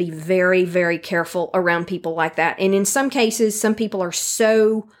have to be very, very careful around people like that. And in some cases, some people are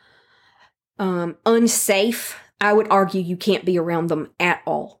so unsafe, I would argue you can't be around them at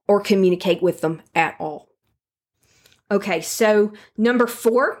all or communicate with them at all. Okay, so number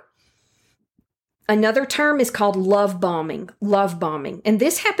 4, another term is called love bombing. Love bombing. And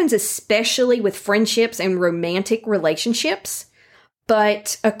this happens especially with friendships and romantic relationships.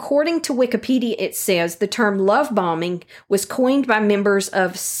 But according to Wikipedia, it says the term love bombing was coined by members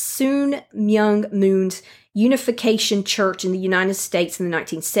of Sun Myung Moon's Unification Church in the United States in the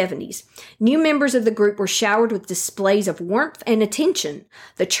 1970s. New members of the group were showered with displays of warmth and attention.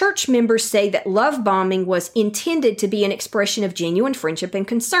 The church members say that love bombing was intended to be an expression of genuine friendship and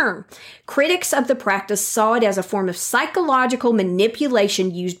concern. Critics of the practice saw it as a form of psychological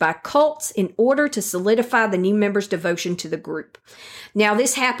manipulation used by cults in order to solidify the new members' devotion to the group. Now,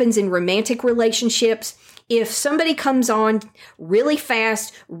 this happens in romantic relationships. If somebody comes on really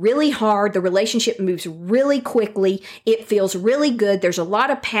fast, really hard, the relationship moves really quickly, it feels really good, there's a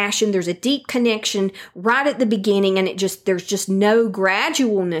lot of passion, there's a deep connection right at the beginning, and there's just no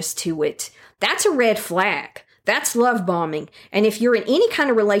gradualness to it, that's a red flag. That's love bombing. And if you're in any kind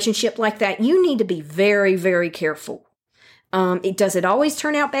of relationship like that, you need to be very, very careful. Does it always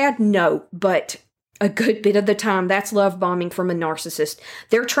turn out bad? No, but a good bit of the time, that's love bombing from a narcissist.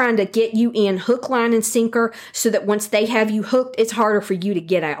 They're trying to get you in hook, line, and sinker so that once they have you hooked, it's harder for you to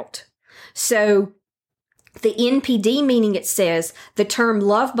get out. So the NPD meaning, it says, the term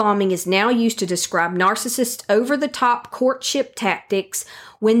love bombing is now used to describe narcissists' over-the-top courtship tactics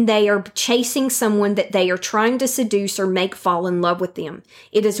when they are chasing someone that they are trying to seduce or make fall in love with them.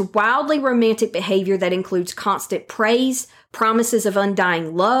 It is wildly romantic behavior that includes constant praise, promises of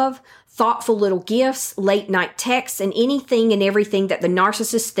undying love, thoughtful little gifts, late-night texts, and anything and everything that the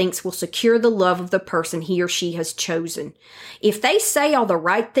narcissist thinks will secure the love of the person he or she has chosen. If they say all the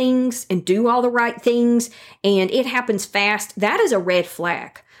right things and do all the right things, and it happens fast, that is a red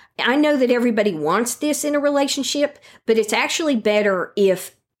flag. I know that everybody wants this in a relationship, but it's actually better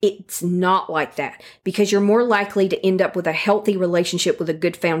if it's not like that, because you're more likely to end up with a healthy relationship with a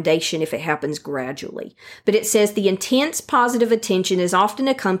good foundation if it happens gradually. But it says the intense positive attention is often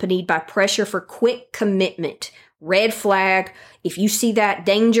accompanied by pressure for quick commitment. Red flag. If you see that,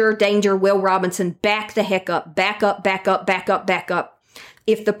 danger, danger, Will Robinson, back the heck up, back up, back up, back up, back up.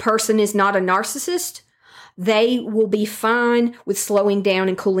 If the person is not a narcissist, they will be fine with slowing down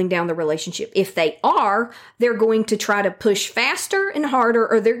and cooling down the relationship. If they are, they're going to try to push faster and harder,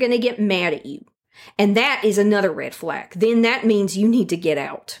 or they're going to get mad at you. And that is another red flag. Then that means you need to get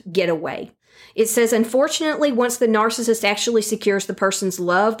out, get away. It says, unfortunately, once the narcissist actually secures the person's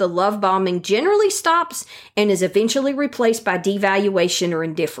love, the love bombing generally stops and is eventually replaced by devaluation or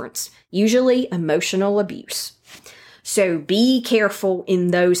indifference, usually emotional abuse. So be careful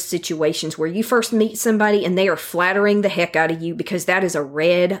in those situations where you first meet somebody and they are flattering the heck out of you, because that is a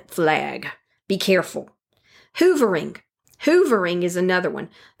red flag. Be careful. Hoovering. Hoovering is another one.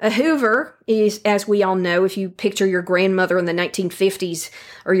 A hoover is, as we all know, if you picture your grandmother in the 1950s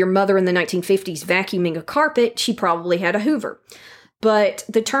or your mother in the 1950s vacuuming a carpet, she probably had a hoover. But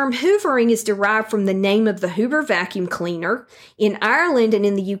the term hoovering is derived from the name of the Hoover vacuum cleaner. In Ireland and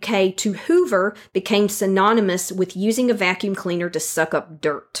in the UK, to hoover became synonymous with using a vacuum cleaner to suck up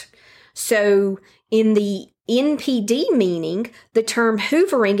dirt. So in the NPD meaning, the term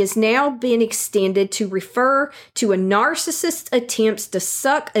hoovering has now been extended to refer to a narcissist's attempts to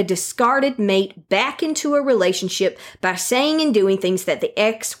suck a discarded mate back into a relationship by saying and doing things that the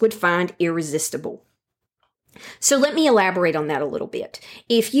ex would find irresistible. So let me elaborate on that a little bit.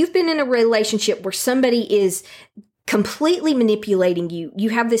 If you've been in a relationship where somebody is completely manipulating you,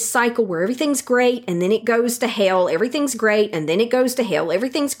 you have this cycle where everything's great and then it goes to hell, everything's great and then it goes to hell,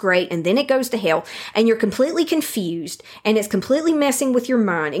 everything's great and then it goes to hell, and you're completely confused and it's completely messing with your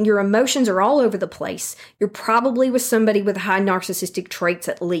mind and your emotions are all over the place, you're probably with somebody with high narcissistic traits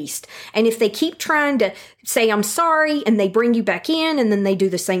at least. And if they keep trying to say, I'm sorry, and they bring you back in and then they do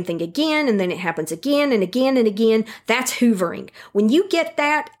the same thing again and then it happens again and again and again, that's hoovering. When you get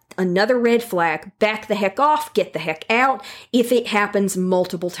that, another red flag. Back the heck off, get the heck out if it happens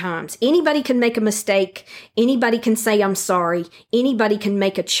multiple times. Anybody can make a mistake. Anybody can say, I'm sorry. Anybody can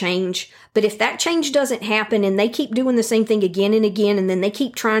make a change. But if that change doesn't happen and they keep doing the same thing again and again, and then they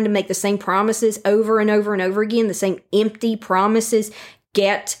keep trying to make the same promises over and over and over again, the same empty promises,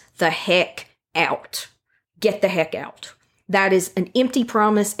 get the heck out. Get the heck out. That is an empty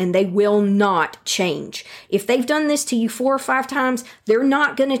promise and they will not change. If they've done this to you 4 or 5 times, they're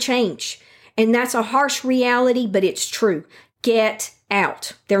not going to change. And that's a harsh reality, but it's true. Get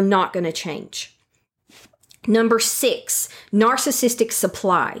out. They're not going to change. Number 6, narcissistic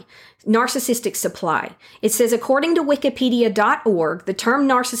supply. Narcissistic supply. It says, according to wikipedia.org, the term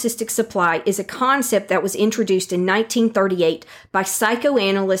narcissistic supply is a concept that was introduced in 1938 by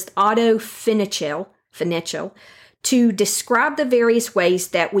psychoanalyst Otto Fenichel to describe the various ways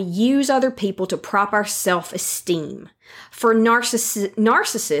that we use other people to prop our self-esteem. For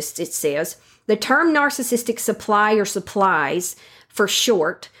narcissists, it says, the term narcissistic supply or supplies, for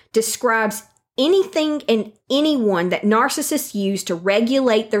short, describes anything and anyone that narcissists use to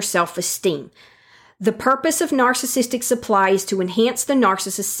regulate their self-esteem. The purpose of narcissistic supply is to enhance the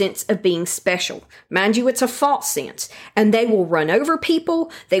narcissist's sense of being special. Mind you, it's a false sense. And they will run over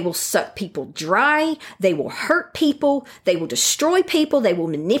people. They will suck people dry. They will hurt people. They will destroy people. They will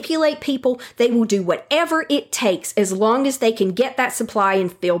manipulate people. They will do whatever it takes as long as they can get that supply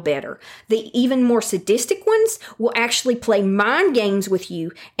and feel better. The even more sadistic ones will actually play mind games with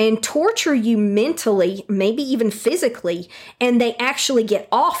you and torture you mentally, maybe even physically, and they actually get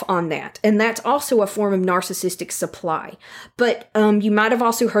off on that. And that's also a form of narcissistic supply. But you might have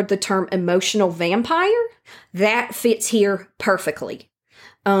also heard the term emotional vampire. That fits here perfectly.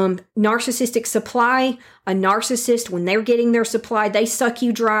 Narcissistic supply, a narcissist, when they're getting their supply, they suck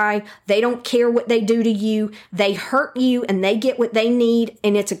you dry. They don't care what they do to you. They hurt you and they get what they need,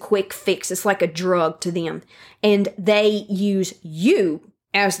 and it's a quick fix. It's like a drug to them. And they use you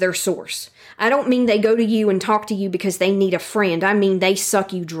as their source. I don't mean they go to you and talk to you because they need a friend. I mean they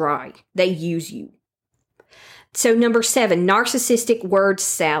suck you dry. They use you. So number 7, narcissistic word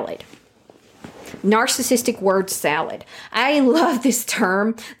salad. Narcissistic word salad. I love this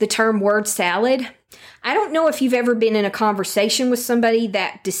term, the term word salad. I don't know if you've ever been in a conversation with somebody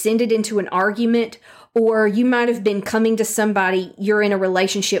that descended into an argument, or you might have been coming to somebody you're in a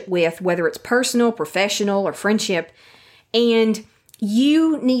relationship with, whether it's personal, professional, or friendship, and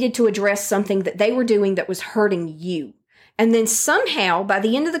you needed to address something that they were doing that was hurting you. And then somehow, by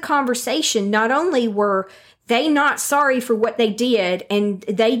the end of the conversation, not only were they not sorry for what they did and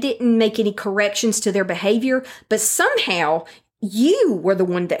they didn't make any corrections to their behavior, but somehow you were the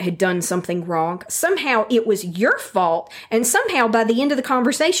one that had done something wrong. Somehow it was your fault. And somehow by the end of the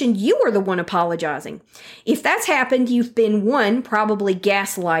conversation, you were the one apologizing. If that's happened, you've been 1, probably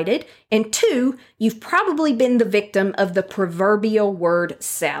gaslighted, and 2, you've probably been the victim of the proverbial word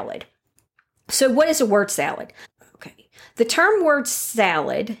salad. So what is a word salad? Okay. The term word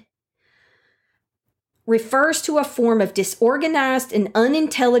salad refers to a form of disorganized and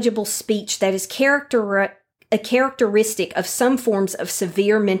unintelligible speech that is a characteristic of some forms of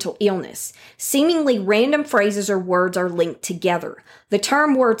severe mental illness. Seemingly random phrases or words are linked together. The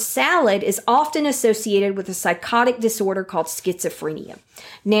term word salad is often associated with a psychotic disorder called schizophrenia.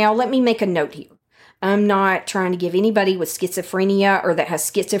 Now, let me make a note here. I'm not trying to give anybody with schizophrenia or that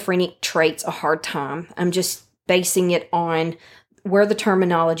has schizophrenic traits a hard time. I'm just basing it on where the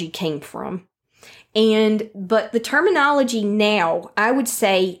terminology came from. But the terminology now, I would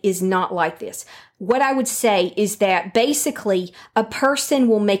say, is not like this. What I would say is that basically a person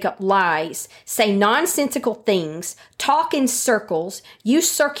will make up lies, say nonsensical things, talk in circles,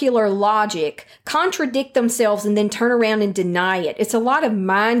 use circular logic, contradict themselves, and then turn around and deny it. It's a lot of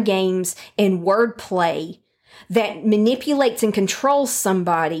mind games and wordplay that manipulates and controls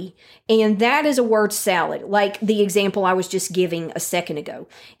somebody, and that is a word salad, like the example I was just giving a second ago.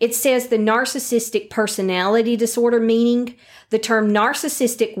 It says the narcissistic personality disorder meaning. The term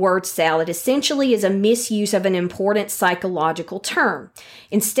narcissistic word salad essentially is a misuse of an important psychological term.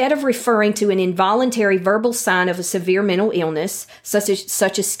 Instead of referring to an involuntary verbal sign of a severe mental illness, such as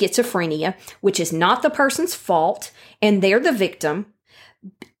schizophrenia, which is not the person's fault, and they're the victim,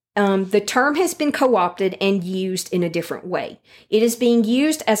 the term has been co-opted and used in a different way. It is being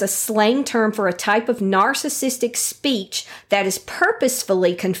used as a slang term for a type of narcissistic speech that is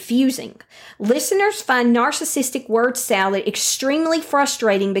purposefully confusing. Listeners find narcissistic word salad extremely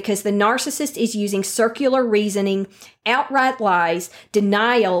frustrating because the narcissist is using circular reasoning, outright lies,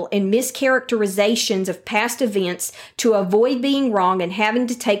 denial, and mischaracterizations of past events to avoid being wrong and having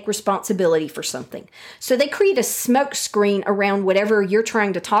to take responsibility for something. So they create a smoke screen around whatever you're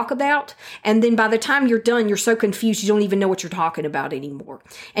trying to talk about, and then by the time you're done, you're so confused you don't even know what you're talking about anymore.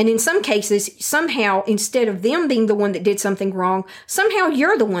 And in some cases, somehow, instead of them being the one that did something wrong, somehow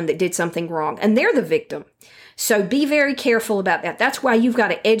you're the one that did something wrong, and they're the victim. So be very careful about that. That's why you've got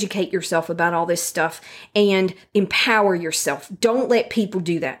to educate yourself about all this stuff and empower yourself. Don't let people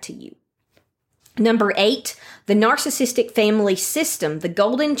do that to you. Number 8, the narcissistic family system, the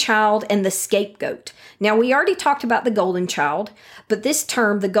golden child and the scapegoat. Now, we already talked about the golden child, but this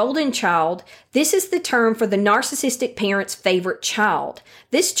term, the golden child, this is the term for the narcissistic parent's favorite child.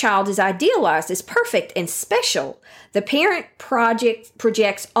 This child is idealized as perfect and special. The parent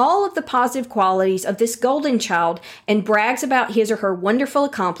projects all of the positive qualities of this golden child and brags about his or her wonderful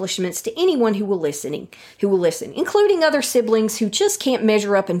accomplishments to anyone who will listen, including other siblings who just can't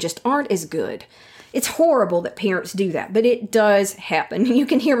measure up and just aren't as good. It's horrible that parents do that, but it does happen. You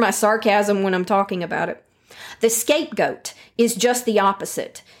can hear my sarcasm when I'm talking about it. The scapegoat is just the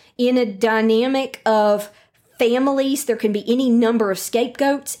opposite. In a dynamic of families, there can be any number of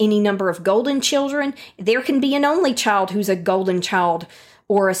scapegoats, any number of golden children. There can be an only child who's a golden child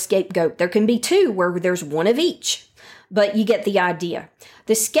or a scapegoat. There can be 2 where there's one of each. But you get the idea.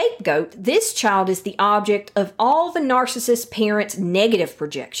 The scapegoat, this child is the object of all the narcissist parents' negative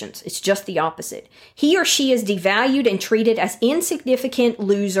projections. It's just the opposite. He or she is devalued and treated as insignificant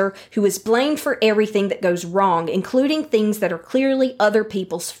loser who is blamed for everything that goes wrong, including things that are clearly other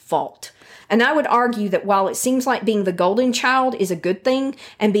people's fault. And I would argue that while it seems like being the golden child is a good thing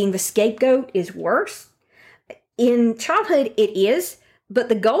and being the scapegoat is worse, in childhood it is. But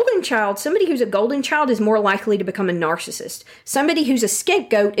the golden child, somebody who's a golden child is more likely to become a narcissist. Somebody who's a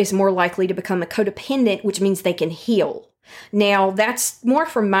scapegoat is more likely to become a codependent, which means they can heal. Now, that's more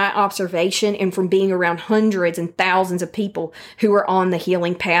from my observation and from being around hundreds and thousands of people who are on the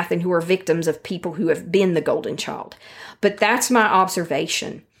healing path and who are victims of people who have been the golden child. But that's my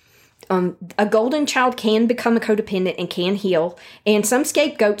observation. A golden child can become a codependent and can heal, and some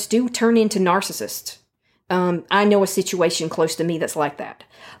scapegoats do turn into narcissists. I know a situation close to me that's like that.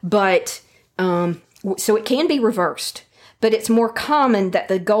 But, so it can be reversed. But it's more common that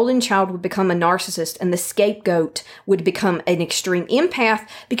the golden child would become a narcissist and the scapegoat would become an extreme empath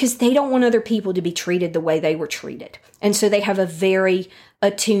because they don't want other people to be treated the way they were treated. And so they have a very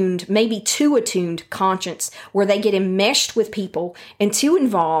attuned, maybe too attuned conscience where they get enmeshed with people and too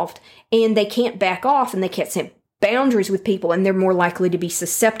involved and they can't back off and they can't set boundaries with people, and they're more likely to be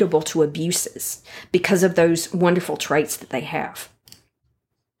susceptible to abuses because of those wonderful traits that they have.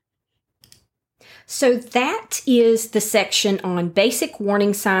 So that is the section on basic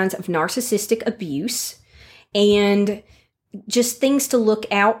warning signs of narcissistic abuse and just things to look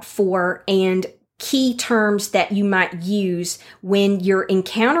out for and key terms that you might use when you're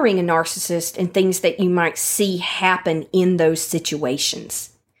encountering a narcissist and things that you might see happen in those situations.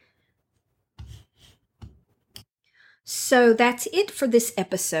 So that's it for this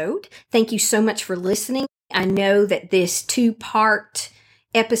episode. Thank you so much for listening. I know that this 2-part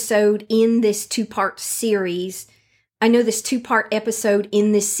episode in this 2-part series, this 2-part episode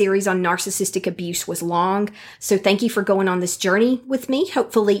in this series on narcissistic abuse was long. So thank you for going on this journey with me.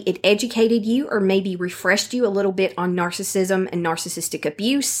 Hopefully it educated you or maybe refreshed you a little bit on narcissism and narcissistic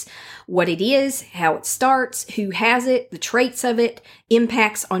abuse, what it is, how it starts, who has it, the traits of it,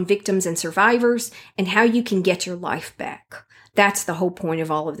 impacts on victims and survivors, and how you can get your life back. That's the whole point of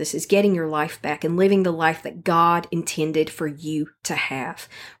all of this, is getting your life back and living the life that God intended for you to have.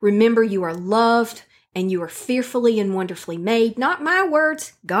 Remember, you are loved and you are fearfully and wonderfully made. Not my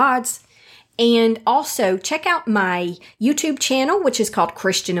words, God's. And also check out my YouTube channel, which is called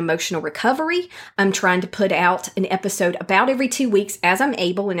Christian Emotional Recovery. I'm trying to put out an episode about every 2 weeks as I'm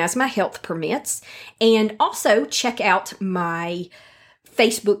able and as my health permits. And also check out my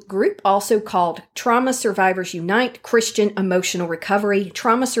Facebook group, also called Trauma Survivors Unite Christian Emotional Recovery.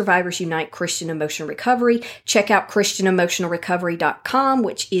 Trauma Survivors Unite Christian Emotional Recovery. Check out ChristianEmotionalRecovery.com,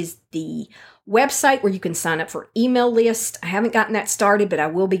 which is the website where you can sign up for email list. I haven't gotten that started, but I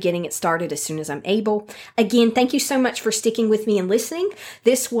will be getting it started as soon as I'm able. Again, thank you so much for sticking with me and listening.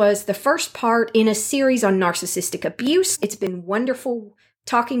 This was the first part in a series on narcissistic abuse. It's been wonderful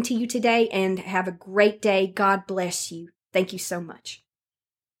talking to you today, and have a great day. God bless you. Thank you so much.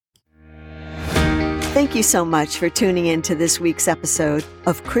 Thank you so much for tuning in to this week's episode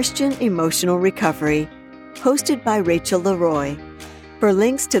of Christian Emotional Recovery, hosted by Rachel Leroy. For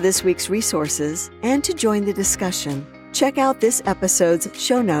links to this week's resources and to join the discussion, check out this episode's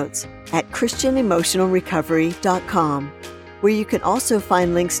show notes at ChristianEmotionalRecovery.com, where you can also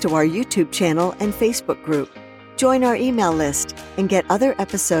find links to our YouTube channel and Facebook group. Join our email list and get other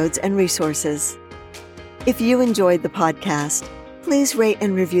episodes and resources. If you enjoyed the podcast, please rate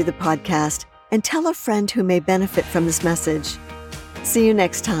and review the podcast and tell a friend who may benefit from this message. See you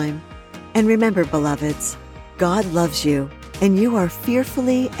next time. And remember, beloveds, God loves you, and you are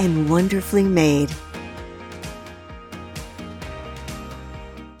fearfully and wonderfully made.